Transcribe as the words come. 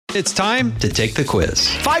It's time to take the quiz.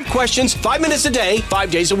 5 questions, 5 minutes a day,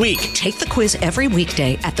 5 days a week. Take the quiz every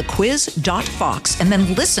weekday at thequiz.fox and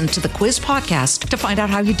then listen to the quiz podcast to find out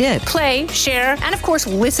how you did. Play, share, and of course,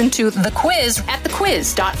 listen to the quiz at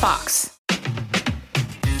thequiz.fox.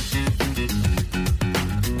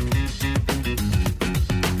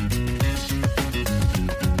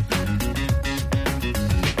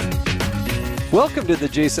 Welcome to the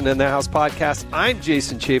Jason in the House podcast. I'm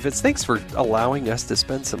Jason Chaffetz. Thanks for allowing us to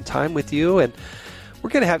spend some time with you. And we're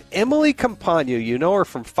going to have Emily Compagno. You know her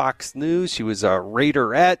from Fox News. She was a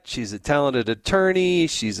Raiderette. She's a talented attorney.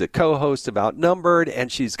 She's a co-host of Outnumbered. And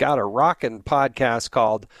she's got a rockin' podcast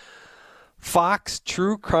called Fox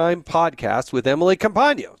True Crime Podcast with Emily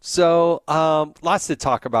Compagno. So lots to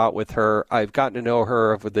talk about with her. I've gotten to know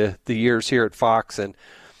her over the years here at Fox, and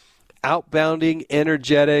outbounding,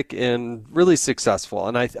 energetic, and really successful.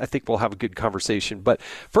 And I think we'll have a good conversation. But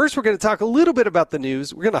first, we're going to talk a little bit about the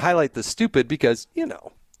news. We're going to highlight the stupid because, you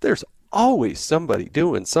know, there's always somebody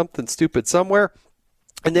doing something stupid somewhere.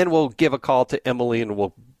 And then we'll give a call to Emily, and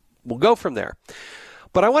we'll go from there.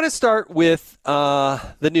 But I want to start with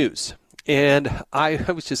the news. And I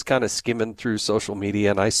was just kind of skimming through social media,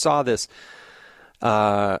 and I saw this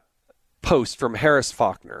post from Harris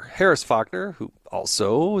Faulkner. Harris Faulkner, who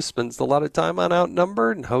also spends a lot of time on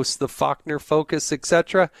Outnumbered and hosts the Faulkner Focus,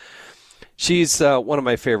 etc. She's one of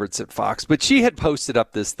my favorites at Fox. But she had posted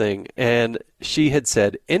up this thing, and she had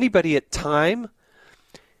said, anybody at Time?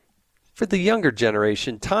 For the younger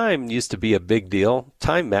generation, Time used to be a big deal.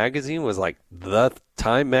 Time magazine was like the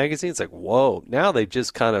Time magazine. It's like, whoa. Now they've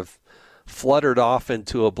just kind of fluttered off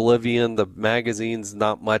into oblivion. The magazine's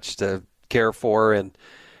not much to care for, and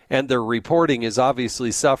their reporting is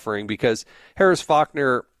obviously suffering because Harris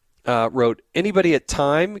Faulkner wrote, anybody at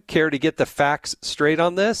Time care to get the facts straight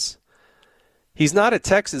on this? He's not a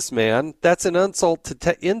Texas man. That's an insult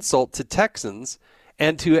to Texans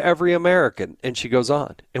and to every American. And she goes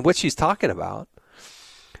on. And what she's talking about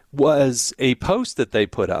was a post that they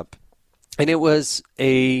put up. And it was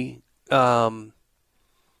about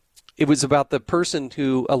the person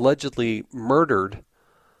who allegedly murdered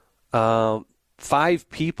 5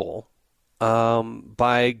 people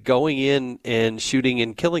by going in and shooting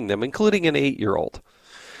and killing them, including an 8-year-old.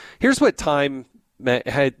 Here's what Time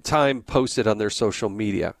posted on their social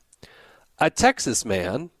media. A Texas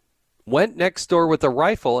man went next door with a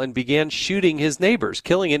rifle and began shooting his neighbors,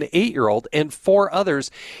 killing an 8-year-old and 4 others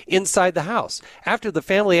inside the house after the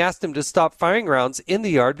family asked him to stop firing rounds in the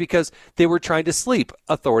yard because they were trying to sleep,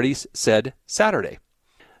 authorities said Saturday.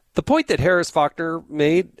 The point that Harris Faulkner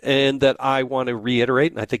made, and that I want to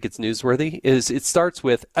reiterate, and I think it's newsworthy, is it starts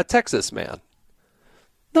with a Texas man.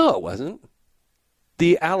 No, it wasn't.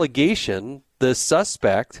 The allegation, the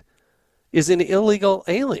suspect, is an illegal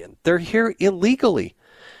alien. They're here illegally.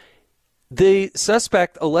 The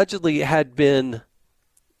suspect allegedly had been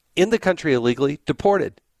in the country illegally,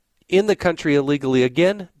 deported. In the country illegally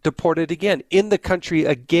again, deported again. In the country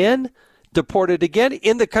again, deported again.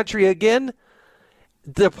 In the country again,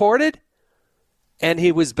 deported, and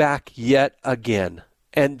he was back yet again.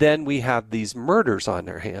 And then we have these murders on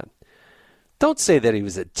their hand. Don't say that he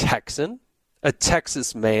was a Texan, a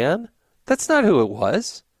Texas man. That's not who it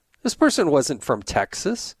was. This person wasn't from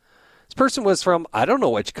Texas. This person was from, I don't know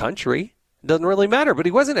which country. It doesn't really matter, but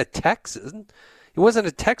he wasn't a Texan. He wasn't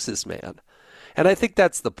a Texas man. And I think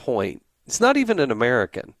that's the point. It's not even an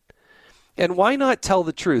American. And why not tell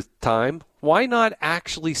the truth, Time? Why not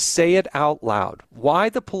actually say it out loud? Why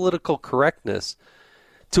the political correctness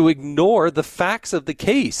to ignore the facts of the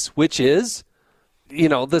case, which is, you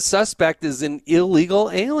know, the suspect is an illegal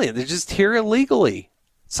alien. They're just here illegally.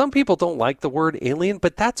 Some people don't like the word alien,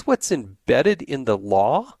 but that's what's embedded in the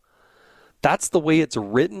law. That's the way it's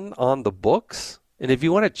written on the books. And if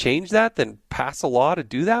you want to change that, then pass a law to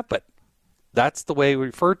do that. But that's the way we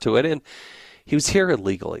refer to it. And he was here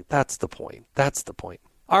illegally. That's the point. That's the point.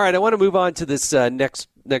 All right, I want to move on to this next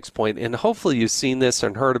point, and hopefully you've seen this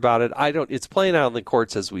and heard about it. It's playing out in the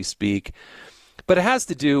courts as we speak, but it has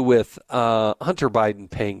to do with Hunter Biden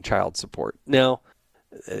paying child support. Now,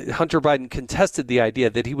 Hunter Biden contested the idea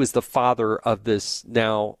that he was the father of this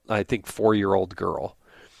now, I think, 4-year-old girl.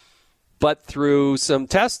 But through some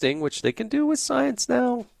testing, which they can do with science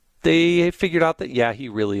now, they figured out that, yeah, he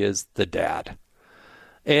really is the dad,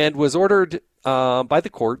 and was ordered by the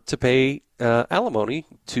court to pay alimony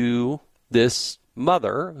to this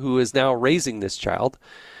mother who is now raising this child.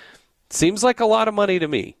 Seems like a lot of money to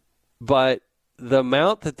me, but the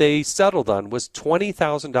amount that they settled on was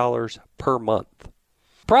 $20,000 per month.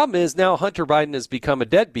 Problem is now Hunter Biden has become a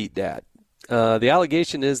deadbeat dad. The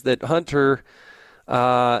allegation is that Hunter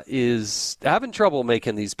is having trouble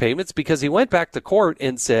making these payments because he went back to court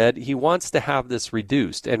and said he wants to have this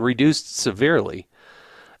reduced and reduced severely,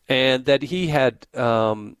 and that he had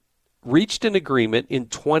reached an agreement in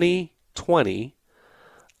 2020,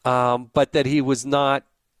 but that he was not.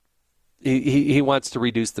 He wants to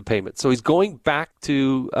reduce the payment, so he's going back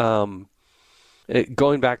to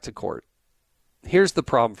court. Here's the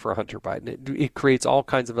problem for Hunter Biden. It creates all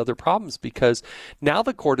kinds of other problems because now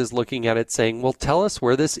the court is looking at it saying, well, tell us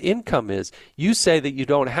where this income is. You say that you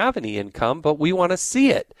don't have any income, but we want to see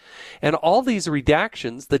it. And all these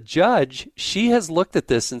redactions, the judge, she has looked at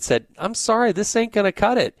this and said, I'm sorry, this ain't going to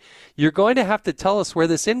cut it. You're going to have to tell us where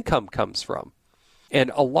this income comes from.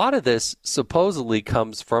 And a lot of this supposedly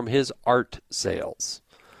comes from his art sales.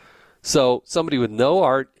 So somebody with no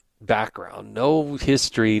art background, no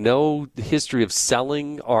history of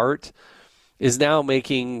selling art, is now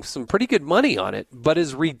making some pretty good money on it, but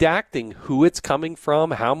is redacting who it's coming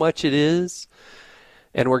from, how much it is,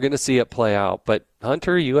 and we're going to see it play out. But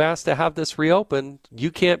Hunter, you asked to have this reopened.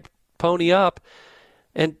 You can't pony up.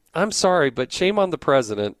 And I'm sorry, but shame on the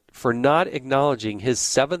president for not acknowledging his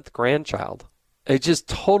 7th grandchild. It's just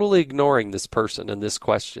totally ignoring this person and this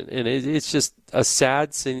question. And it's just a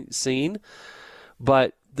sad scene,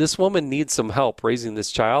 but this woman needs some help raising this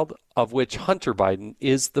child, of which Hunter Biden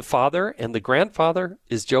is the father, and the grandfather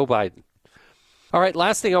is Joe Biden. All right,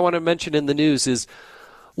 last thing I want to mention in the news is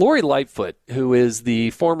Lori Lightfoot, who is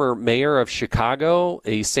the former mayor of Chicago,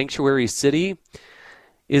 a sanctuary city,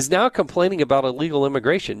 is now complaining about illegal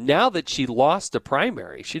immigration. Now that she lost a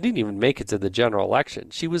primary, she didn't even make it to the general election.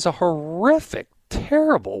 She was a horrific,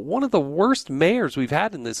 terrible, one of the worst mayors we've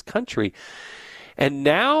had in this country. And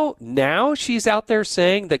now she's out there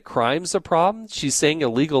saying that crime's a problem. She's saying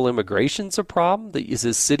illegal immigration's a problem, that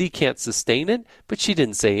the city can't sustain it. But she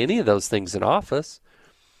didn't say any of those things in office.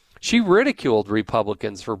 She ridiculed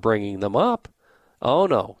Republicans for bringing them up. Oh,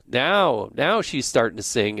 no. Now she's starting to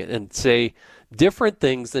sing and say different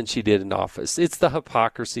things than she did in office. It's the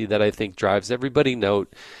hypocrisy that I think drives everybody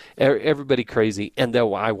crazy, and that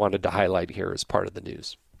I wanted to highlight here as part of the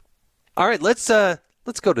news. All right, let's go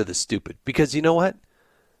to the stupid, because you know what?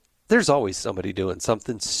 There's always somebody doing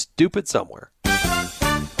something stupid somewhere. 2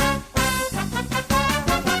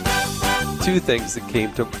 things that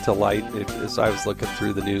came to light as I was looking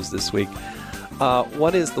through the news this week.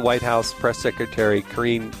 One is the White House Press Secretary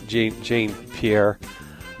Karine Jean-Pierre.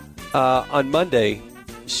 On Monday,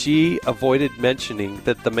 she avoided mentioning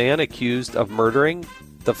that the man accused of murdering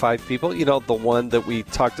the 5 people, the one that we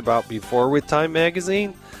talked about before with Time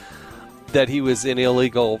Magazine, that he was an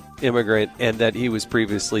illegal immigrant and that he was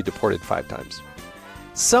previously deported 5 times.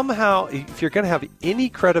 Somehow, if you're going to have any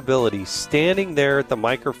credibility standing there at the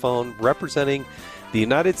microphone representing the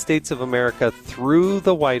United States of America through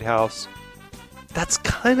the White House, that's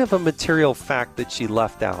kind of a material fact that she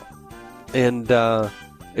left out. And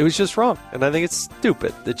it was just wrong. And I think it's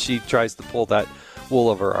stupid that she tries to pull that wool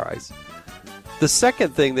over our eyes. The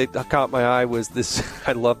second thing that caught my eye was this.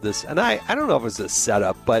 I love this. And I don't know if it was a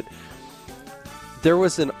setup, but there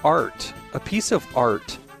was a piece of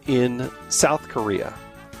art in South Korea.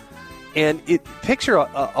 And picture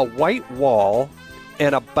a white wall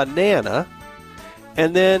and a banana,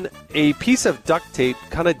 and then a piece of duct tape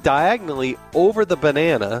kind of diagonally over the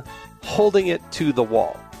banana, holding it to the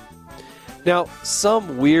wall. Now,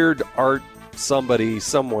 some weird art somebody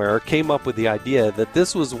somewhere came up with the idea that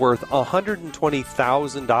this was worth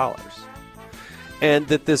 $120,000. And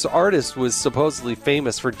that this artist was supposedly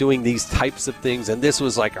famous for doing these types of things, and this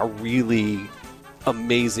was like a really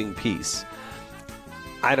amazing piece.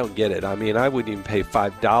 I don't get it. I mean, I wouldn't even pay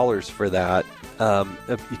 $5 for that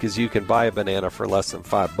because you can buy a banana for less than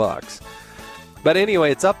 $5. But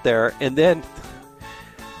anyway, it's up there. And then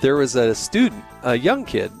there was a student, a young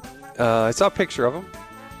kid. I saw a picture of him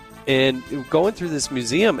and going through this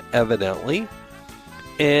museum, evidently,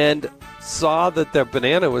 and saw that the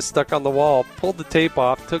banana was stuck on the wall, pulled the tape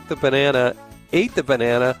off, took the banana, ate the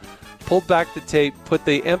banana, pulled back the tape, put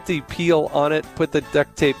the empty peel on it, put the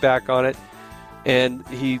duct tape back on it, and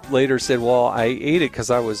he later said, well, I ate it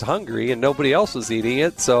because I was hungry and nobody else was eating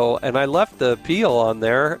it, and I left the peel on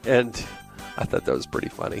there, and I thought that was pretty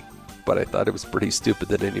funny, but I thought it was pretty stupid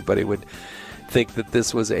that anybody would think that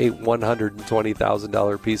this was a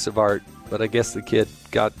 $120,000 piece of art. But I guess the kid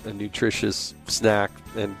got a nutritious snack,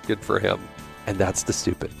 and good for him. And that's the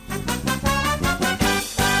stupid.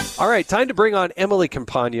 All right, time to bring on Emily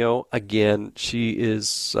Compagno again. She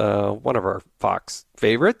is one of our Fox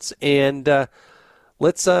favorites, and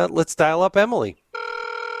let's dial up Emily.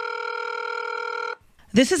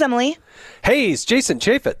 This is Emily. Hey, it's Jason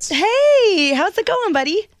Chaffetz. Hey, how's it going,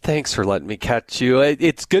 buddy? Thanks for letting me catch you.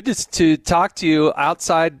 It's good to talk to you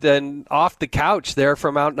outside and off the couch there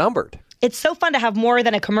from Outnumbered. It's so fun to have more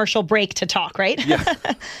than a commercial break to talk, right?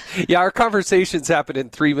 Yeah, our conversations happen in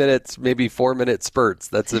 3 minutes, maybe 4 minute spurts.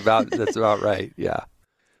 That's about right. Yeah.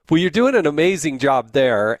 Well, you're doing an amazing job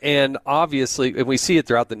there, and obviously, and we see it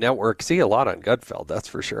throughout the network, see a lot on Gutfeld, that's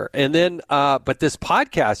for sure. And then, but this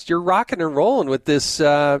podcast, you're rocking and rolling with this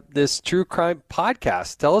true crime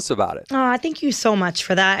podcast. Tell us about it. Oh, thank you so much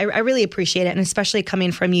for that. I really appreciate it, and especially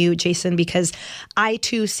coming from you, Jason, because I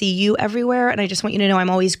too see you everywhere, and I just want you to know I'm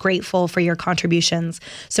always grateful for your contributions.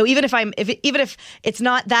 So even if it's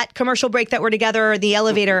not that commercial break that we're together or the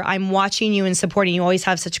elevator, I'm watching you and supporting you. Always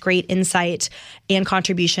have such great insight and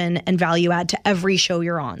contribution and value add to every show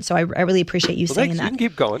you're on. So I really appreciate you saying that. You can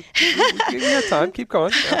keep going. You have time. Keep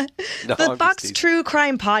going. Yeah. No, the Fox True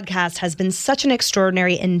Crime podcast has been such an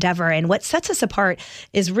extraordinary endeavor. And what sets us apart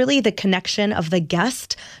is really the connection of the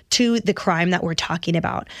guest to the crime that we're talking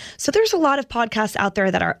about. So there's a lot of podcasts out there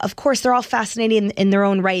that are, of course, they're all fascinating in their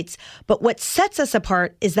own rights. But what sets us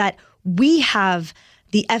apart is that we have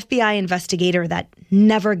the FBI investigator that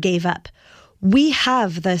never gave up. We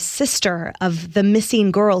have the sister of the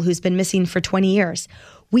missing girl who's been missing for 20 years.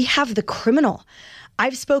 We have the criminal.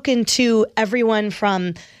 I've spoken to everyone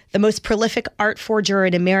from the most prolific art forger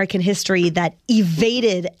in American history that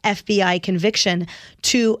evaded FBI conviction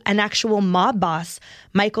to an actual mob boss,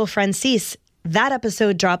 Michael Francis. That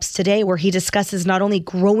episode drops today where he discusses not only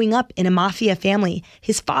growing up in a mafia family,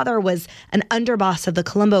 his father was an underboss of the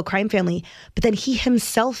Colombo crime family, but then he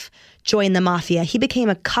himself joined the mafia. He became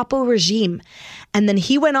a capo regime. And then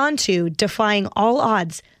he went on to, defying all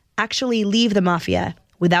odds, actually leave the mafia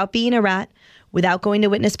without being a rat, without going to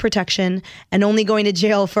witness protection, and only going to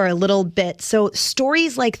jail for a little bit. So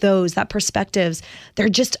stories like those, that perspectives, they're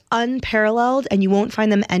just unparalleled and you won't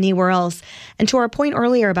find them anywhere else. And to our point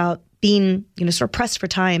earlier about being, sort of pressed for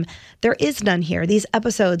time, there is none here. These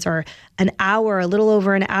episodes are an hour, a little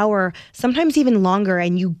over an hour, sometimes even longer,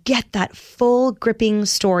 and you get that full gripping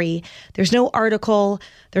story. There's no article,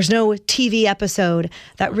 there's no TV episode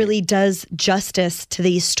that really does justice to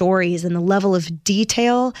these stories, and the level of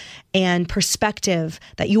detail and perspective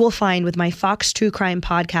that you will find with my Fox True Crime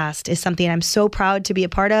podcast is something I'm so proud to be a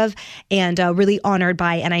part of and really honored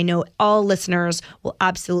by, and I know all listeners will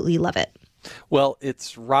absolutely love it. Well,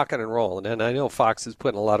 it's rocking and rolling, and I know Fox is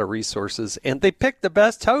putting a lot of resources, and they picked the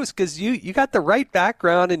best host because you got the right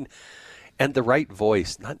background and the right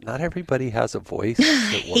voice. Not everybody has a voice that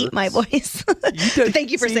works. I hate my voice. Thank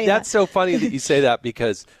you for saying that. That's so funny that you say that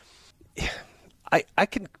because I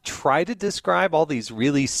can try to describe all these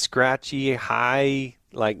really scratchy, high,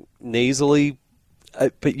 like nasally.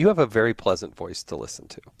 But you have a very pleasant voice to listen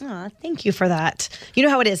to. Aw, thank you for that. You know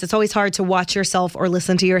how it is. It's always hard to watch yourself or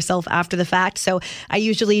listen to yourself after the fact. So I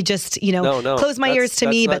usually just, close my ears to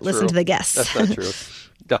me, but listen to the guests. That's not true.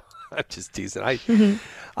 No, I'm just teasing.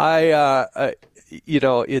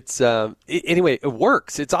 It's anyway, it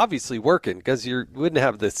works. It's obviously working because you wouldn't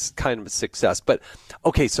have this kind of success. But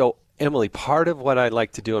okay, so Emily, part of what I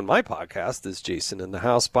like to do in my podcast, this Jason in the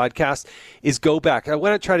House podcast, is go back. I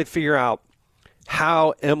want to try to figure out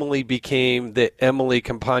how Emily became the Emily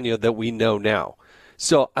Compagno that we know now.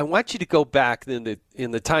 So I want you to go back in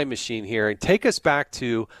the time machine here and take us back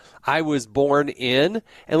to I was born in,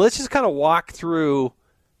 and let's just kind of walk through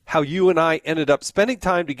how you and I ended up spending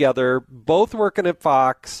time together, both working at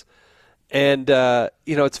Fox. And,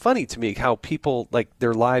 it's funny to me how people, like,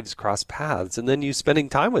 their lives cross paths and then you spending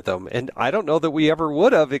time with them. And I don't know that we ever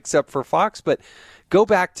would have except for Fox, but go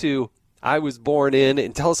back to I was born in,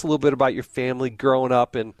 and tell us a little bit about your family growing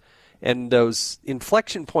up and those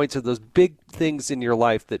inflection points of those big things in your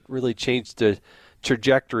life that really changed the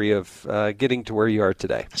trajectory of getting to where you are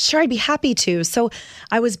today. Sure, I'd be happy to. So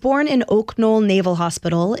I was born in Oak Knoll Naval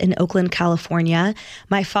Hospital in Oakland, California.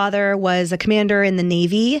 My father was a commander in the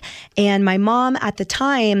Navy, and my mom at the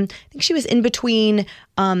time, I think she was in between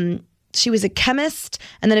she was a chemist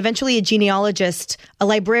and then eventually a genealogist, a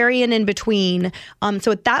librarian in between.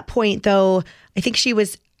 So at that point, though, I think she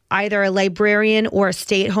was either a librarian or a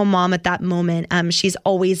stay-at-home mom at that moment. She's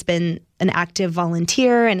always been an active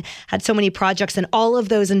volunteer and had so many projects, and all of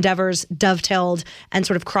those endeavors dovetailed and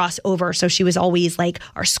sort of cross over. So she was always like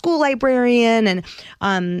our school librarian,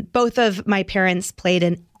 and both of my parents played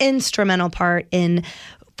an instrumental part in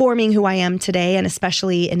forming who I am today, and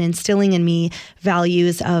especially in instilling in me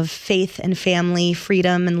values of faith and family,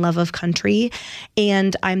 freedom and love of country.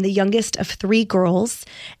 And I'm the youngest of 3 girls,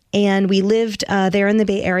 and we lived there in the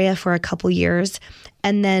Bay Area for a couple years.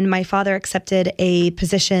 And then my father accepted a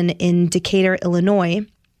position in Decatur, Illinois,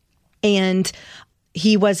 and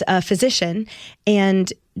he was a physician.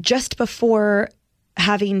 And just before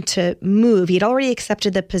having to move, he'd already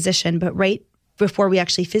accepted the position, but right before we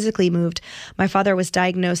actually physically moved, my father was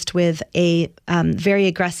diagnosed with a very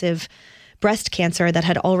aggressive breast cancer that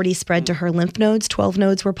had already spread to her lymph nodes. 12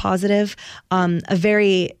 nodes were positive. A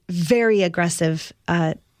very, very aggressive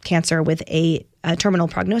cancer with a terminal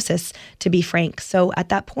prognosis, to be frank. So at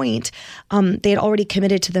that point, they had already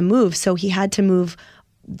committed to the move. So he had to move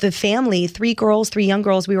the family, 3 young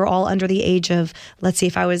girls. We were all under the age of, let's see,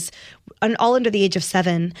 if I was all under the age of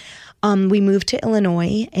 7. We moved to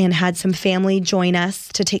Illinois and had some family join us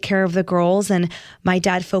to take care of the girls. And my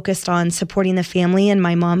dad focused on supporting the family, and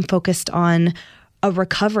my mom focused on a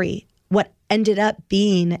recovery, what ended up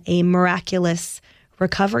being a miraculous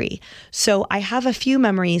recovery. So I have a few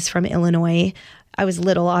memories from Illinois. I was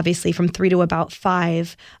little, obviously, from 3 to about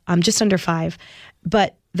 5, just under 5.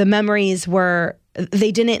 But the memories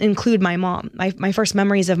they didn't include my mom. My first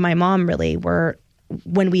memories of my mom really were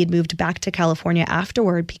when we had moved back to California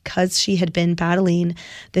afterward, because she had been battling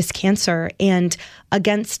this cancer. And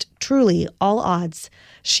against truly all odds,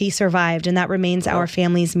 she survived. And that remains our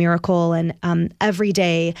family's miracle. And every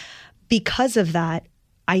day, because of that,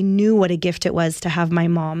 I knew what a gift it was to have my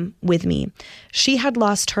mom with me. She had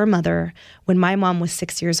lost her mother when my mom was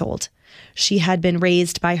 6 years old. She had been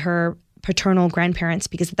raised by her paternal grandparents,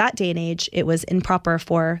 because at that day and age, it was improper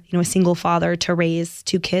for, a single father to raise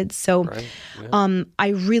 2 kids. So I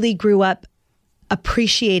really grew up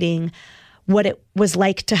appreciating what it was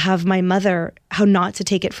like to have my mother, how not to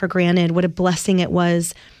take it for granted, what a blessing it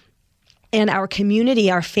was. And our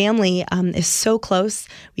community, our family is so close.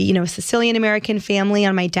 We, a Sicilian American family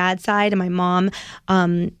on my dad's side, and my mom,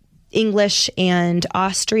 English and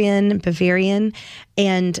Austrian, Bavarian,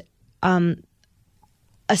 and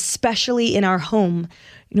especially in our home,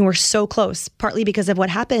 we're so close, partly because of what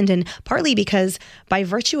happened and partly because by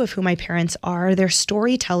virtue of who my parents are, they're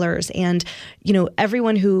storytellers. And,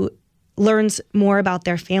 everyone who learns more about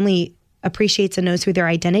their family appreciates and knows who their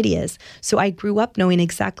identity is. So I grew up knowing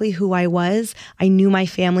exactly who I was. I knew my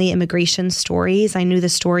family immigration stories. I knew the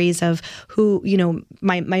stories of who,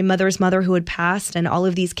 my mother's mother who had passed, and all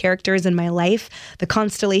of these characters in my life. The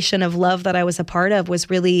constellation of love that I was a part of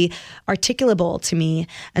was really articulable to me.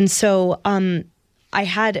 And so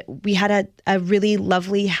we had a really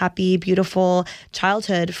lovely, happy, beautiful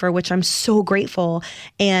childhood for which I'm so grateful.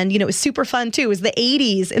 And, it was super fun too. It was the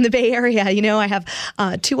 80s in the Bay Area. I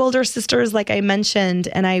have 2 older sisters, like I mentioned,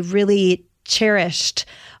 and I really cherished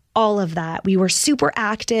all of that. We were super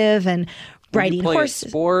active and riding horses.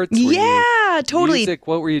 Sports? Yeah, totally. Music?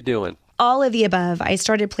 What were you doing? All of the above. I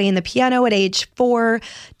started playing the piano at age 4,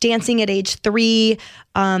 dancing at age 3.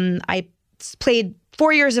 I played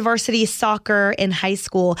 4 years of varsity soccer in high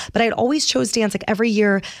school, but I'd always chose dance. Like every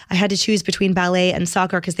year I had to choose between ballet and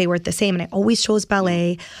soccer because they were the same. And I always chose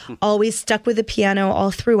ballet, always stuck with the piano all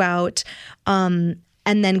throughout. And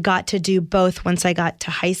then got to do both once I got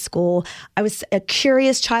to high school. I was a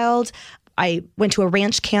curious child. I went to a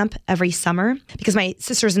ranch camp every summer because my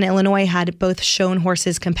sisters in Illinois had both shown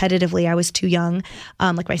horses competitively. I was too young.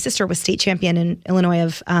 Like my sister was state champion in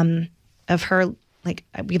Illinois of her. Like,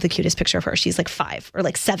 we have the cutest picture of her. She's like 5 or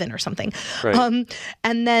like 7 or something. Right.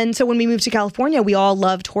 And then, so when we moved to California, we all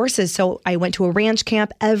loved horses. So I went to a ranch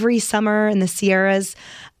camp every summer in the Sierras,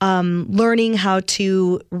 learning how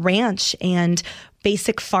to ranch and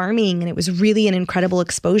basic farming. And it was really an incredible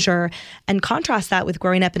exposure. And contrast that with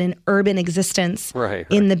growing up in an urban existence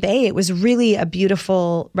in the Bay. It was really a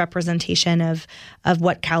beautiful representation of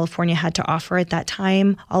what California had to offer at that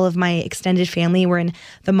time. All of my extended family were in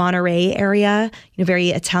the Monterey area, very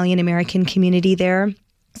Italian-American community there.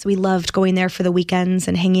 So we loved going there for the weekends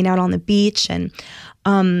and hanging out on the beach.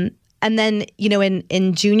 And then,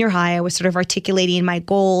 in junior high, I was sort of articulating my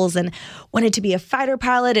goals and wanted to be a fighter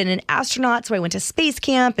pilot and an astronaut. So I went to space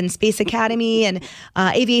camp and space academy and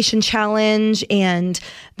aviation challenge. And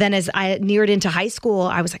then as I neared into high school,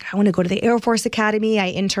 I was like, I want to go to the Air Force Academy. I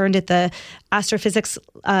interned at the astrophysics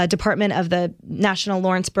department of the National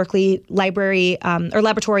Lawrence Berkeley Library or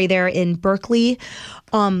laboratory there in Berkeley.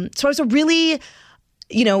 So I was a really,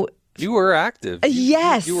 You were active.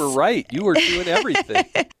 Yes. You were right. You were doing everything.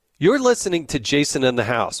 You're listening to Jason in the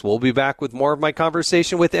House. We'll be back with more of my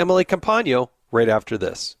conversation with Emily Compagno right after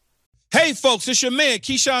this. Hey, folks, it's your man,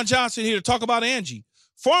 Keyshawn Johnson, here to talk about Angie,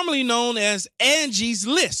 formerly known as Angie's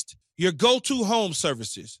List, your go-to home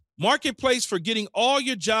services. Marketplace for getting all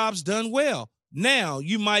your jobs done well. Now,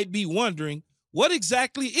 you might be wondering, what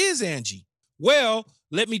exactly is Angie? Well,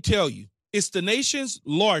 let me tell you, it's the nation's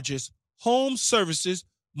largest home services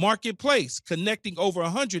marketplace, connecting over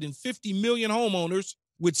 150 million homeowners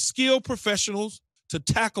with skilled professionals to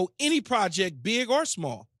tackle any project, big or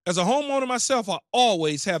small. As a homeowner myself, I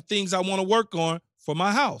always have things I want to work on for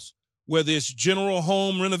my house, whether it's general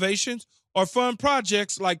home renovations or fun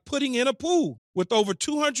projects like putting in a pool. With over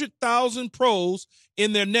 200,000 pros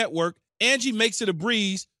in their network, Angie makes it a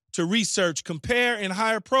breeze to research, compare, and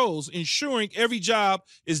hire pros, ensuring every job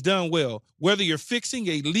is done well. Whether you're fixing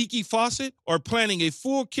a leaky faucet or planning a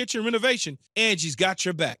full kitchen renovation, Angie's got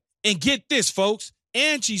your back. And get this, folks,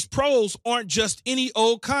 Angie's pros aren't just any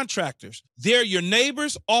old contractors. They're your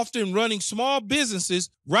neighbors, often running small businesses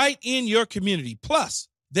right in your community. Plus,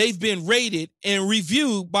 they've been rated and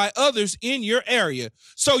reviewed by others in your area,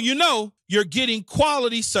 so you know you're getting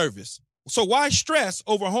quality service. So why stress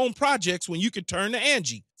over home projects when you can turn to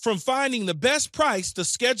Angie? From finding the best price to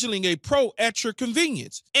scheduling a pro at your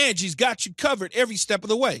convenience, Angie's got you covered every step of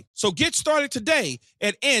the way. So get started today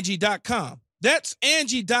at Angie.com. That's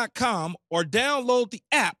Angie.com, or download the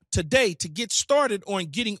app today to get started on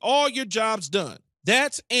getting all your jobs done.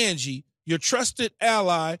 That's Angie, your trusted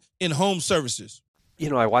ally in home services. You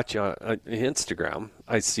know, I watch you on Instagram.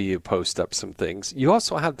 I see you post up some things. You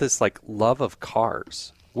also have this like love of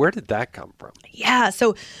cars. Where did that come from? Yeah,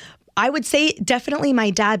 so I would say definitely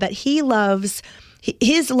my dad, but his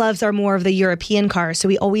loves are more of the European cars. So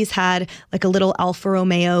we always had like a little Alfa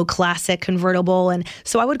Romeo classic convertible. And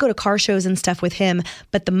so I would go to car shows and stuff with him.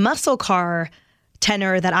 But the muscle car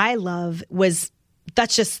tenor that I love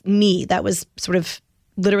that's just me. That was sort of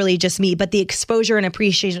literally just me. But the exposure and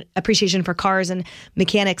appreciation for cars and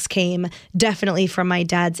mechanics came definitely from my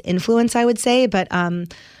dad's influence, I would say. But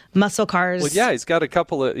muscle cars. Well, yeah, he's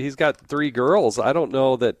got 3 girls. I don't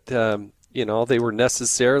know that, they were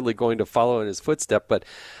necessarily going to follow in his footstep, but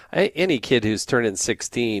any kid who's turning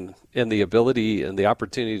 16 and the ability and the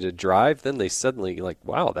opportunity to drive, then they suddenly like,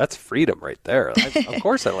 wow, that's freedom right there. Of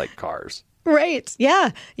course I like cars. Right. Yeah.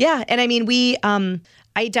 Yeah. And I mean,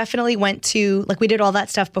 I definitely went to, we did all that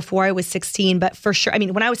stuff before I was 16, but for sure, I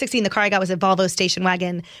mean, when I was 16, the car I got was a Volvo station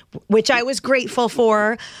wagon, which I was grateful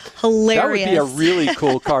for. Hilarious. That would be a really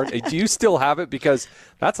cool car. Do you still have it? Because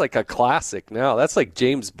that's like a classic now. That's like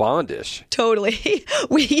James Bond-ish. Totally.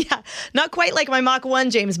 Not quite like my Mach 1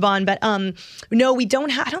 James Bond, but no, I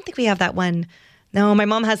don't think we have that one. No, my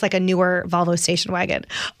mom has like a newer Volvo station wagon.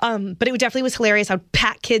 But it definitely was hilarious. I would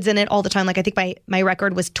pack kids in it all the time. Like I think my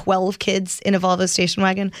record was 12 kids in a Volvo station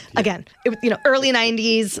wagon. Yeah. Again, it was, early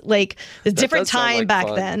 90s, like a different time like back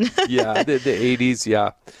fun. Then. Yeah, the 80s,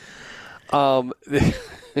 yeah.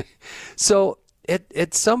 So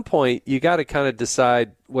at some point you got to kind of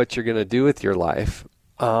decide what you're going to do with your life.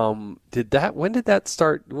 When did that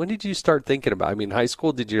start? When did you start thinking about it? I mean, high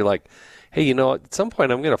school, did you like, hey, at some point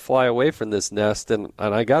I'm going to fly away from this nest and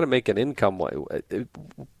I got to make an income.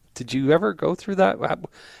 Did you ever go through that?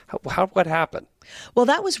 What happened? Well,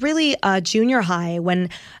 that was really junior high when,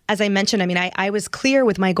 as I mentioned, I mean, I was clear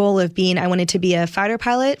with my goal of I wanted to be a fighter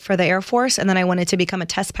pilot for the Air Force, and then I wanted to become a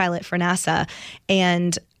test pilot for NASA.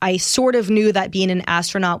 And I sort of knew that being an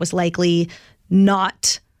astronaut was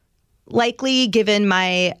not likely given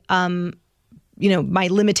my my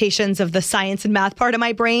limitations of the science and math part of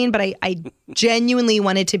my brain, but I genuinely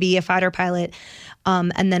wanted to be a fighter pilot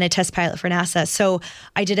and then a test pilot for NASA. So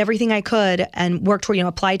I did everything I could and worked toward,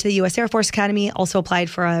 applied to the U.S. Air Force Academy, also applied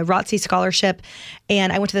for a ROTC scholarship,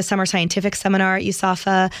 and I went to the summer scientific seminar at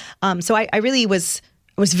USAFA. So I really was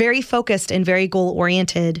very focused and very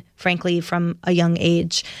goal-oriented, frankly, from a young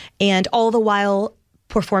age. And all the while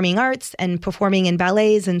performing arts and performing in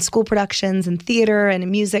ballets and school productions and theater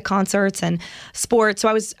and music concerts and sports. So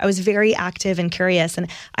I was very active and curious.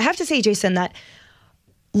 And I have to say, Jason, that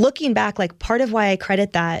looking back, part of why I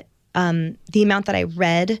credit that, the amount that I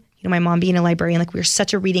read, my mom being a librarian, we were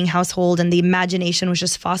such a reading household and the imagination was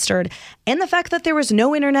just fostered. And the fact that there was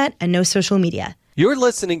no internet and no social media. You're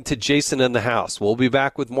listening to Jason in the House. We'll be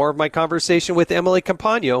back with more of my conversation with Emily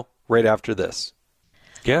Compagno right after this.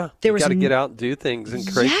 Yeah, you got to get out and do things and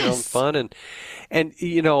create your own fun. And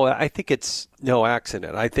I think it's no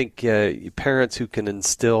accident. I think parents who can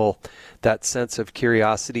instill that sense of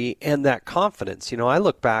curiosity and that confidence. I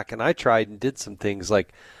look back and I tried and did some things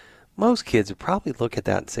like most kids would probably look at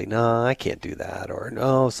that and say, no, I can't do that, or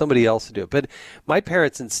no, somebody else would do it. But my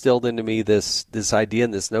parents instilled into me this idea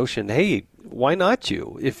and this notion, hey, why not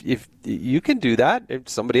you? If you can do that, if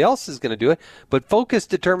somebody else is going to do it. But focus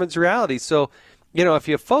determines reality. So if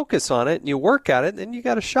you focus on it and you work at it, then you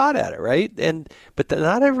got a shot at it, right? But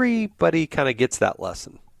not everybody kind of gets that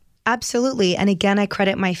lesson. Absolutely. And again, I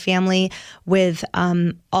credit my family with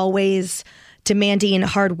always demanding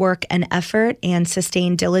hard work and effort and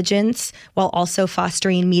sustained diligence while also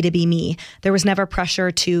fostering me to be me. There was never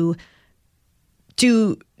pressure to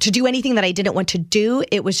do anything that I didn't want to do.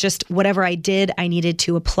 It was just whatever I did, I needed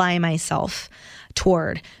to apply myself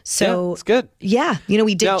toward. So it's good. Yeah.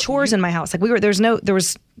 We did chores in my house. Like there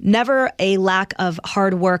was never a lack of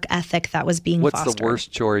hard work ethic that was being fostered. What's the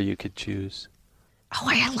worst chore you could choose? Oh,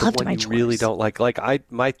 I loved my chores. Really don't like.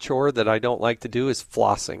 My chore that I don't like to do is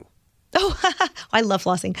flossing. Oh, I love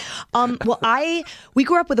flossing. We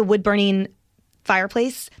grew up with a wood burning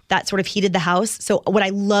fireplace that sort of heated the house. So what I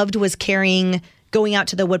loved was going out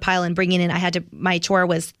to the wood pile and bringing in. My chore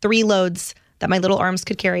was 3 loads that my little arms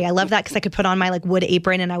could carry. I love that because I could put on my like wood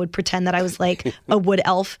apron and I would pretend that I was like a wood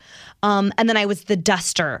elf. And then I was the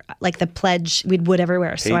duster, like the pledge. We'd wood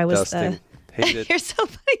everywhere. So I was dusting. Hate it. You're so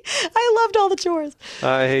funny. I loved all the chores.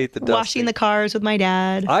 I hate the dusting. Washing the cars with my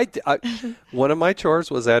dad. One of my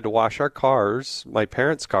chores was I had to wash our cars, my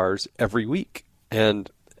parents' cars, every week.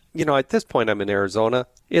 And, at this point I'm in Arizona.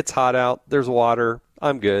 It's hot out. There's water.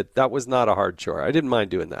 I'm good. That was not a hard chore. I didn't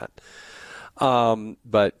mind doing that.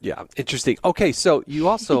 But yeah, interesting. Okay, so you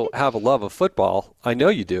also have a love of football. I know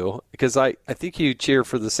you do, because I think you cheer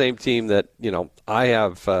for the same team that, I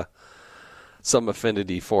have some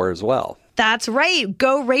affinity for as well. That's right.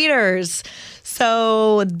 Go Raiders.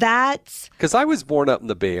 So that's... Because I was born up in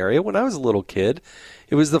the Bay Area. When I was a little kid,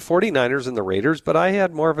 it was the 49ers and the Raiders, but I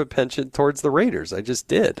had more of a penchant towards the Raiders. I just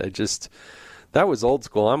did. That was old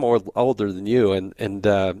school. I'm older than you,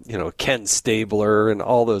 and Ken Stabler and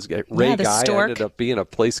all those guys. Ray Guy ended up being a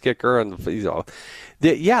place kicker, and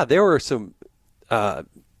there were some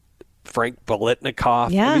Frank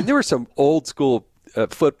Bolitnikoff. Yeah. I mean, there were some old school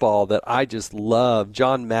football that I just love.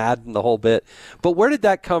 John Madden, the whole bit. But where did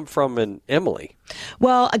that come from in Emily?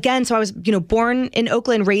 Well, again, so I was born in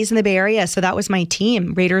Oakland, raised in the Bay Area, so that was my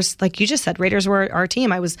team. Raiders, like you just said, Raiders were our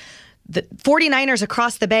team. I was the 49ers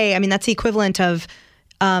across the Bay. I mean, that's the equivalent of,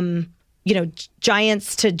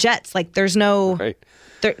 Giants to Jets. Like there's no, right.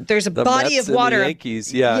 There's a the body Mets of water. And the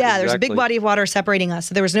Yankees. Yeah, exactly. There's a big exactly. body of water separating us.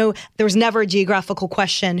 So there was never a geographical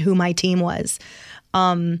question who my team was.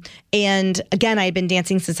 And again, I had been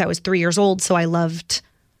dancing since I was 3 years old. So I loved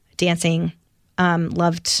dancing,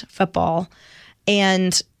 loved football.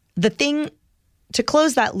 And the thing to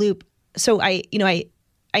close that loop, so I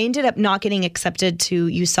ended up not getting accepted to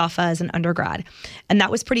USAFA as an undergrad. And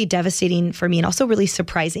that was pretty devastating for me and also really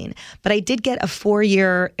surprising. But I did get a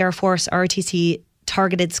 4-year Air Force ROTC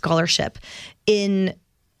targeted scholarship in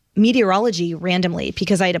meteorology randomly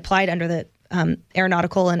because I had applied under the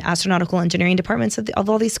aeronautical and astronautical engineering departments of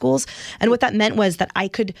all these schools. And what that meant was that I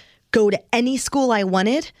could go to any school I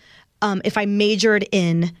wanted. If I majored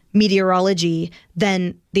in meteorology,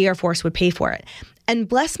 then the Air Force would pay for it. And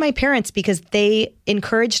bless my parents because they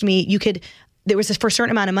encouraged me. There was for a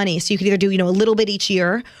certain amount of money. So you could either do, a little bit each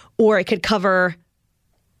year, or it could cover,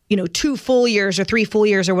 2 full years or 3 full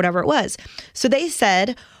years or whatever it was. So they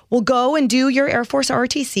said, well, go and do your Air Force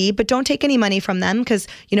ROTC, but don't take any money from them because,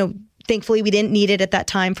 thankfully we didn't need it at that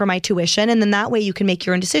time for my tuition. And then that way you can make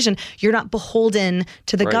your own decision. You're not beholden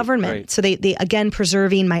to the government. Right. So they again,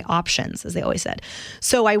 preserving my options, as they always said.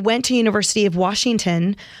 So I went to University of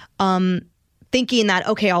Washington, thinking that,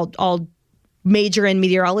 okay, I'll major in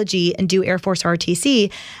meteorology and do Air Force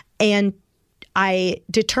ROTC. And I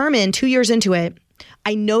determined 2 years into it,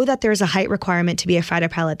 I know that there's a height requirement to be a fighter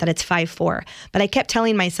pilot, that it's 5'4". But I kept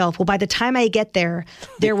telling myself, well, by the time I get there,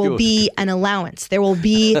 there will be an allowance. There will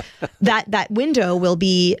be that window will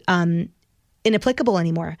be inapplicable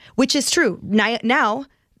anymore, which is true. Now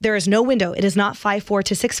there is no window. It is not 5'4"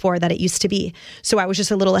 to 6'4" that it used to be. So I was just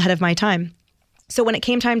a little ahead of my time. So when it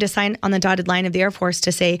came time to sign on the dotted line of the Air Force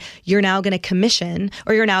to say, you're now going to commission,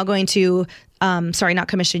 or you're now going to, not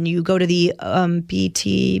commission, you go to the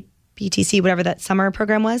BTC, whatever that summer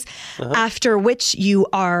program was, after which you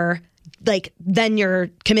are then you're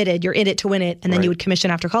committed, you're in it to win it, and then you would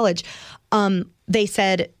commission after college. They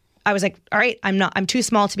said, I was like, all right, I'm too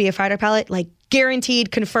small to be a fighter pilot,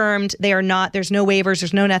 guaranteed, confirmed, they are not, there's no waivers,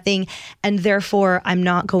 there's no nothing, and therefore I'm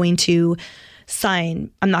not going to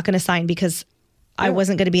sign. I'm not going to sign because I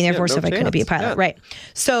wasn't going to be in the Air Force if I couldn't be a pilot. Yeah. Right.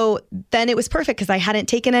 So then it was perfect because I hadn't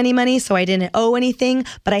taken any money, so I didn't owe anything,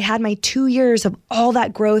 but I had my 2 years of all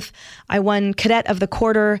that growth. I won Cadet of the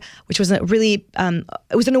Quarter, which was it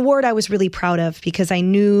was an award I was really proud of because I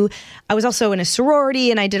knew I was also in a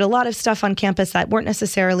sorority and I did a lot of stuff on campus that weren't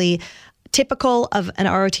necessarily typical of an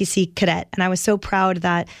ROTC cadet. And I was so proud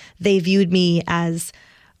that they viewed me as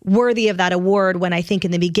worthy of that award, when I think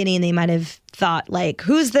in the beginning they might have thought, like,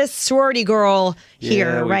 who's this sorority girl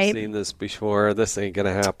here, right? We've seen this before. This ain't going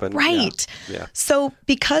to happen. Right. Yeah. So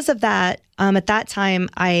because of that, at that time,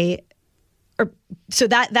 so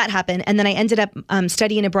that happened. And then I ended up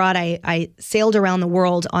studying abroad. I sailed around the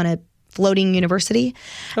world on a floating university.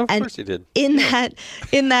 Oh, of course you did. In that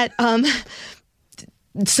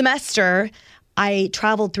semester, I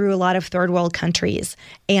traveled through a lot of third world countries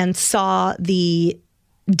and saw the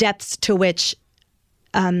depths to which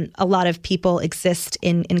a lot of people exist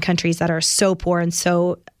in countries that are so poor and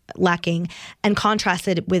so lacking, and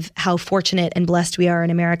contrasted with how fortunate and blessed we are in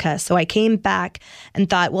America. So I came back and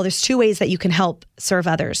thought, well, there's two ways that you can help serve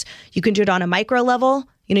others. You can do it on a micro level.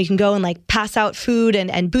 You can go and like pass out food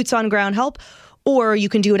and boots on ground help, or you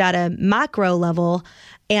can do it at a macro level.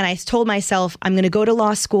 And I told myself, I'm going to go to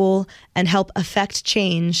law school and help affect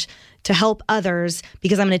change to help others,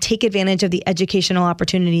 because I'm going to take advantage of the educational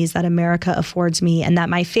opportunities that America affords me, and that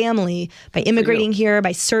my family, by immigrating here,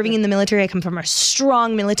 by serving in the military, I come from a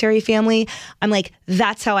strong military family. I'm like,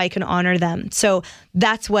 that's how I can honor them. So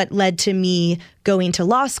that's what led to me going to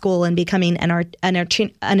law school and becoming an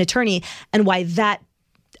attorney, and why that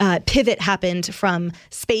pivot happened from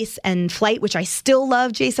space and flight, which I still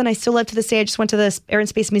love, Jason. I still love to this day. I just went to the Air and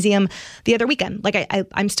Space Museum the other weekend. Like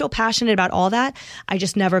I'm still passionate about all that. I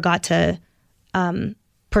just never got to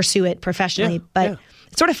pursue it professionally.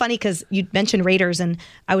 It's sort of funny because you mentioned Raiders, and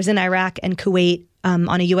I was in Iraq and Kuwait on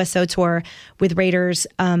a USO tour with Raiders,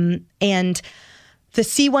 and the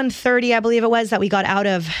C-130, I believe it was, that we got out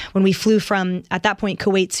of when we flew from, at that point,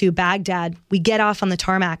 Kuwait to Baghdad. We get off on the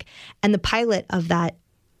tarmac, and the pilot of that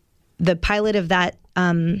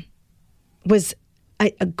was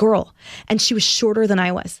a girl, and she was shorter than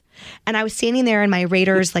I was. And I was standing there in my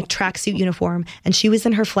Raiders like tracksuit uniform, and she was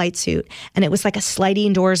in her flight suit. And it was like a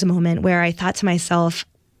sliding doors moment where I thought to myself,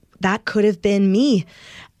 that could have been me.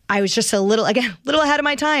 I was just a little ahead of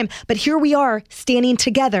my time. But here we are standing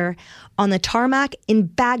together on the tarmac in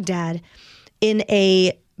Baghdad in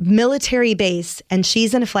a military base, and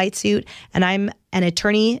she's in a flight suit, and I'm an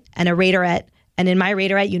attorney and a Raiderette, and in my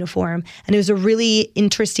Raiderette uniform. And it was a really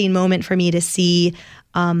interesting moment for me to see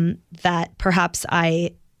that perhaps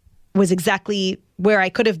I was exactly where I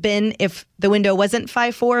could have been if the window wasn't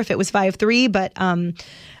 5'4", if it was 5'3", but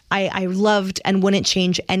I loved and wouldn't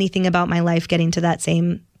change anything about my life getting to that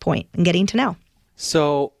same point and getting to now.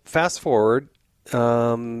 So fast forward,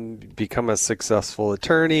 become a successful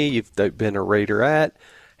attorney. You've been a Raiderette.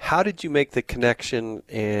 How did you make the connection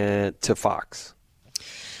to Fox?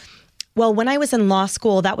 Well, when I was in law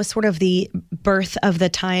school, that was sort of the birth of the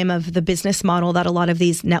time of the business model that a lot of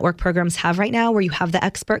these network programs have right now, where you have the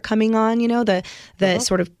expert coming on, the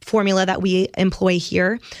sort of formula that we employ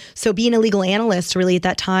here. So being a legal analyst really at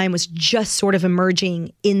that time was just sort of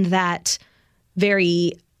emerging in that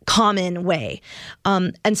very common way.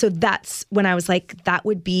 And so that's when I was like, that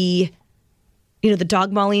would be, the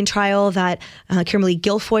dog mauling trial that Kimberly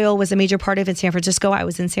Guilfoyle was a major part of in San Francisco. I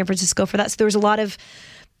was in San Francisco for that. So there was a lot of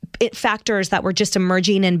factors that were just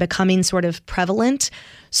emerging and becoming sort of prevalent.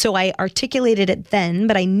 So I articulated it then,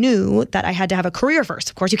 but I knew that I had to have a career first.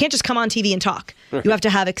 Of course, you can't just come on TV and talk. You have to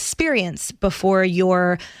have experience before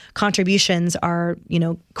your contributions are,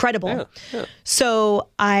 credible. Yeah. So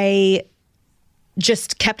I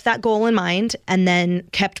just kept that goal in mind, and then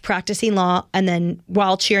kept practicing law, and then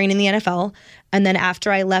while cheering in the NFL. And then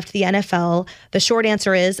after I left the NFL, the short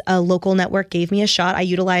answer is a local network gave me a shot. I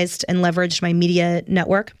utilized and leveraged my media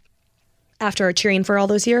network after cheering for all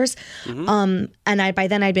those years. Mm-hmm. And by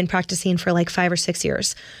then I'd been practicing for like 5 or 6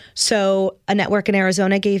 years. So a network in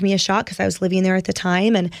Arizona gave me a shot because I was living there at the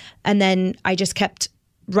time. And then I just kept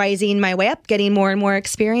rising my way up, getting more and more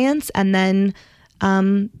experience. And then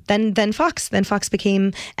Fox. Then Fox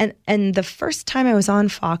became, and the first time I was on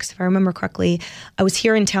Fox, if I remember correctly, I was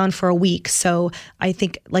here in town for a week. So I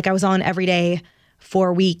think like I was on every day for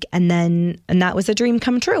a week, and that was a dream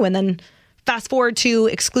come true. And then fast forward to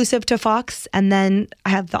exclusive to Fox, and then I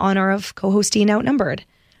have the honor of co-hosting Outnumbered.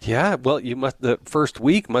 Yeah, well, the first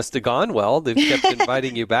week must have gone well. They've kept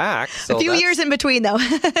inviting you back. So a few years in between, though.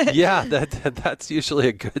 Yeah, that's usually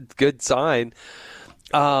a good sign.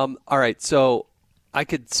 All right, so I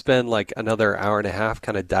could spend like another hour and a half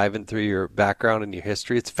kind of diving through your background and your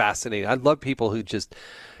history. It's fascinating. I love people who just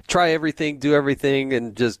try everything, do everything,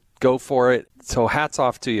 and just go for it. So hats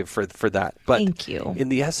off to you for that. But thank you. In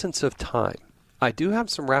the essence of time, I do have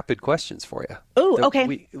some rapid questions for you. Oh,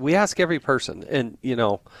 okay. We ask every person, and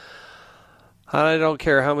I don't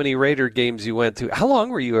care how many Raider games you went to. How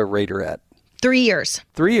long were you a Raiderette? 3 years.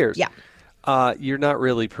 3 years. Yeah. You're not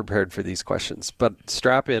really prepared for these questions, but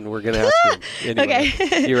strap in. We're going to ask you anyway.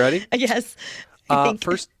 Okay. You ready? Yes. I think.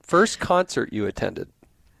 First concert you attended.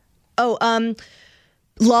 Oh,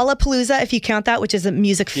 Lollapalooza, if you count that, which is a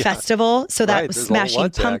music festival. So that Right, was there's a whole Smashing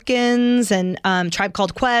bunch of acts. Pumpkins and Tribe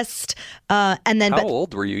Called Quest. And then, How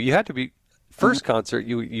old were you? You had to be first concert.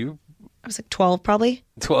 You I was like 12 probably.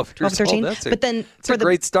 12 years 13. old. But then it's a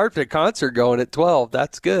great start to a concert going at 12.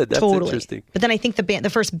 That's good. That's totally interesting. But then I think the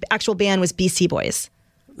first actual band was BC Boys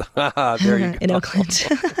There you go. in Oakland.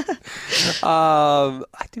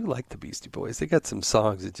 I do like the Beastie Boys. They got some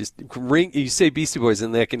songs that just ring. You say Beastie Boys,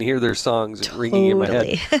 and I can hear their songs ringing in my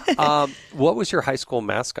head. What was your high school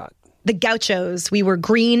mascot? The Gauchos. We were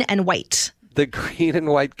green and white. The green and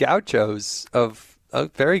white Gauchos of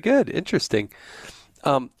very good, interesting.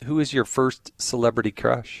 Who is your first celebrity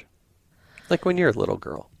crush? Like when you're a little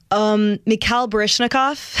girl. Mikhail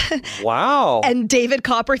Baryshnikov. Wow. And David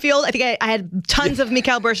Copperfield. I think I had tons of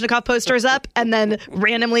Mikhail Baryshnikov posters up, and then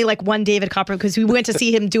randomly like one David Copperfield, because we went to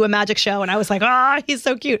see him do a magic show, and I was like, he's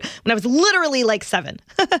so cute. When I was literally like 7.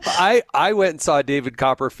 I went and saw David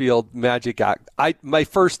Copperfield magic act. My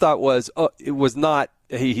first thought was, it was not,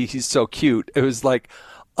 he's so cute. It was like,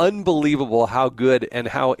 unbelievable how good and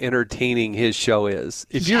how entertaining his show is.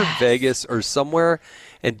 If you're in Vegas or somewhere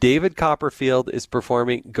and David Copperfield is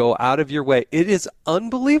performing, go out of your way. It is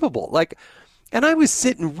unbelievable. Like, and I was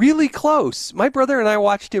sitting really close. My brother and I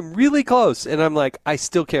watched him really close, and I'm like, I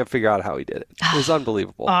still can't figure out how he did it. It was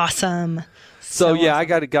unbelievable. Awesome. So yeah,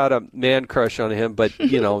 awesome. I got a man crush on him, but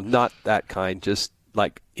not that kind. Just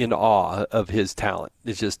like in awe of his talent.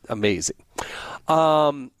 It's just amazing.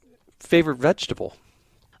 Favorite vegetable?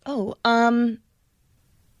 Oh,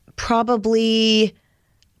 probably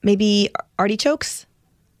maybe artichokes.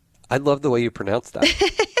 I love the way you pronounce that.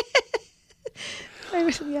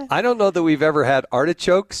 Yeah. I don't know that we've ever had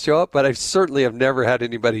artichokes show up, but I certainly have never had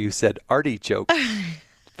anybody who said artichoke.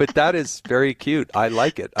 But that is very cute. I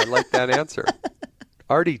like it. I like that answer.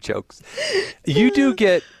 Artichokes. You do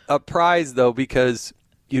get a prize, though, because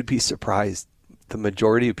you'd be surprised. The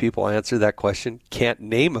majority of people answer that question can't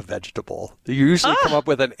name a vegetable. You usually come up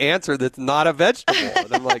with an answer that's not a vegetable.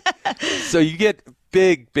 And I'm like, so you get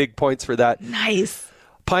big points for that. Nice.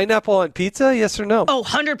 Pineapple on pizza, yes or no? Oh,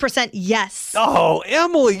 100% yes. Oh,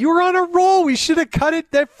 Emily, you were on a roll. We should have cut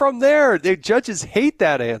it from there. The judges hate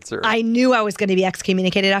that answer. I knew I was going to be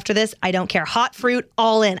excommunicated after this. I don't care. Hot fruit,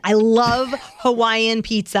 all in. I love Hawaiian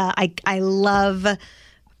pizza. I love...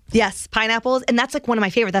 Yes, pineapples. And that's like one of my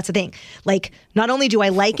favorite. That's the thing. Like, not only do I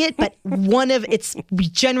like it, but it's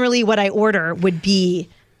generally what I order would be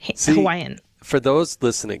Hawaiian. For those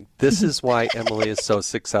listening, this is why Emily is so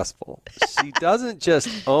successful. She doesn't just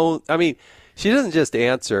she doesn't just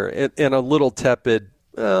answer in a little tepid,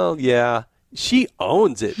 well, yeah. She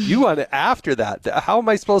owns it. You want it after that. How am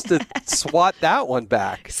I supposed to swat that one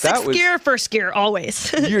back? Sixth gear, first gear,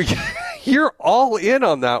 always. You're all in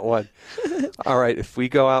on that one. All right, if we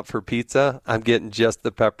go out for pizza, I'm getting just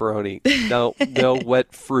the pepperoni. No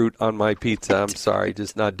wet fruit on my pizza. I'm sorry,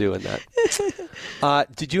 just not doing that.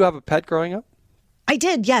 Did you have a pet growing up? I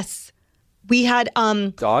did, yes. We had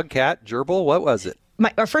dog, cat, gerbil. What was it?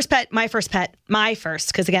 My first,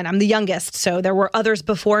 because again, I'm the youngest, so there were others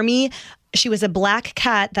before me. She was a black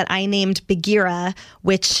cat that I named Bagheera,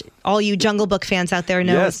 which all you Jungle Book fans out there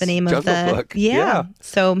know is the name of the Book. Yeah.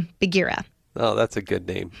 So Bagheera. Oh, that's a good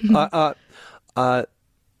name.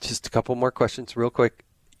 Just a couple more questions real quick.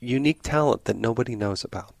 Unique talent that nobody knows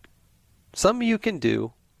about. Some you can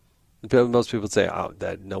do. Most people say,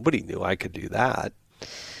 that nobody knew I could do that.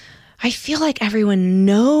 I feel like everyone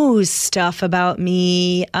knows stuff about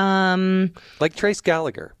me. Like Trace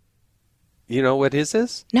Gallagher. You know what his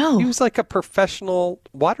is? No. He was like a professional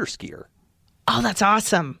water skier. Oh, that's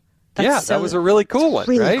awesome. That was a really cool one,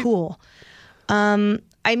 really right? Cool.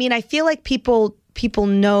 I feel like people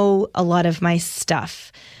know a lot of my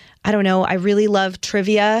stuff. I don't know. I really love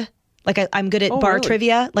trivia. Like I'm good at bar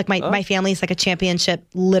trivia. Like my family's like a championship,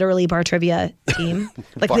 literally bar trivia team.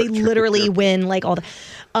 Like they literally win like all the,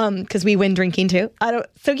 because we win drinking too. I don't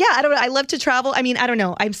know. I love to travel. I mean, I don't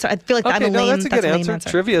know. I feel like I'm a lame. That's a good answer.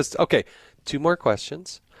 Trivia. Okay. 2 more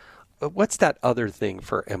questions. What's that other thing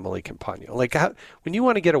for Emily Compagno? Like when you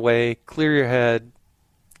want to get away, clear your head,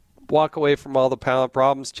 walk away from all the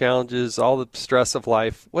problems, challenges, all the stress of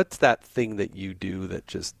life. What's that thing that you do that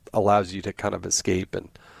just allows you to kind of escape and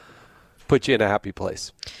put you in a happy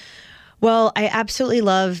place? Well, I absolutely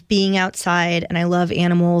love being outside, and I love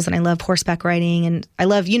animals, and I love horseback riding, and I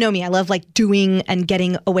love, me, I love like doing and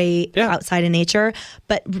getting away outside in nature.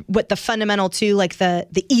 But what the fundamental too, like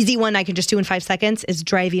the easy one I can just do in 5 seconds is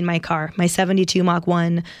driving my car, my 72 Mach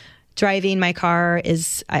 1 driving my car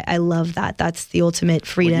is, I love that. That's the ultimate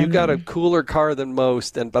freedom. Well, you got a cooler car than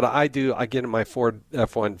most, but I get in my Ford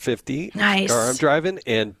F-150 car I'm driving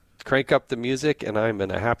and crank up the music, and I'm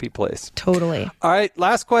in a happy place. Totally. All right,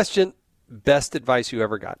 last question. Best advice you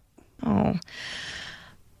ever got? Oh,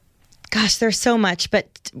 gosh, there's so much.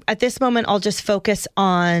 But at this moment, I'll just focus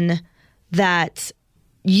on that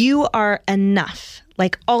you are enough.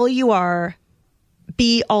 Like all you are,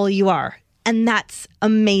 be all you are. And that's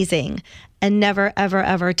amazing. And never, ever,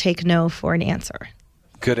 ever take no for an answer.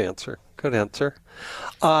 Good answer. Good answer.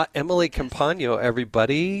 Emily Compagno,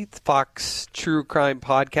 everybody. Fox True Crime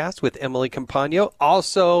Podcast with Emily Compagno.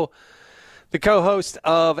 Also the co-host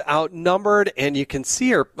of Outnumbered, and you can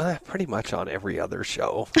see her pretty much on every other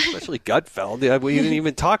show, especially Gutfeld. We didn't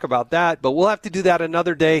even talk about that, but we'll have to do that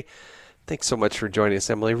another day. Thanks so much for joining us,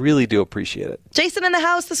 Emily. Really do appreciate it. Jason in the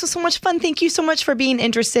house, this was so much fun. Thank you so much for being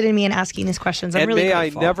interested in me and asking these questions. I'm really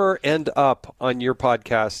grateful. May I never end up on your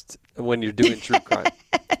podcast when you're doing true crime.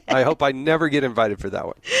 I hope I never get invited for that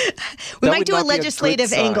one. We might do a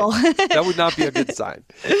legislative angle. That would not be a good sign.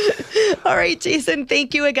 All right, Jason,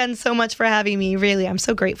 thank you again so much for having me. Really, I'm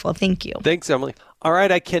so grateful. Thank you. Thanks, Emily. All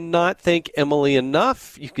right, I cannot thank Emily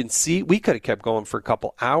enough. You can see we could have kept going for a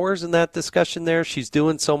couple hours in that discussion there. She's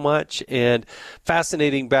doing so much and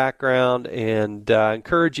fascinating background, and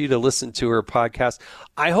encourage you to listen to her podcast.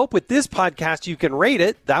 I hope with this podcast you can rate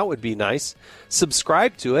it. That would be nice.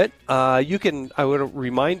 Subscribe to it. I would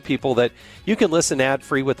remind people that you can listen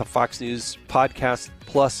ad-free with the Fox News Podcast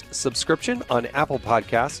Plus subscription on Apple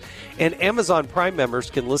Podcasts, and Amazon Prime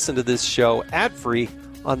members can listen to this show ad-free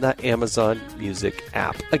on the Amazon Music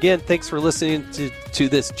app. Again, thanks for listening to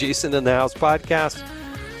this Jason in the House podcast.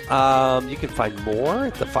 You can find more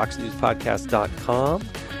at thefoxnewspodcast.com.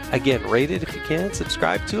 Again, rate it if you can.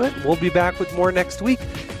 Subscribe to it. We'll be back with more next week.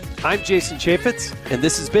 I'm Jason Chaffetz, and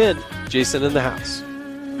this has been Jason in the House.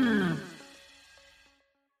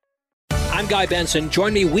 I'm Guy Benson.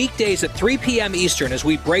 Join me weekdays at 3 p.m. Eastern as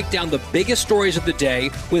we break down the biggest stories of the day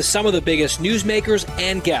with some of the biggest newsmakers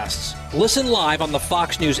and guests. Listen live on the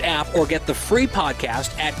Fox News app or get the free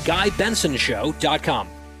podcast at GuyBensonShow.com.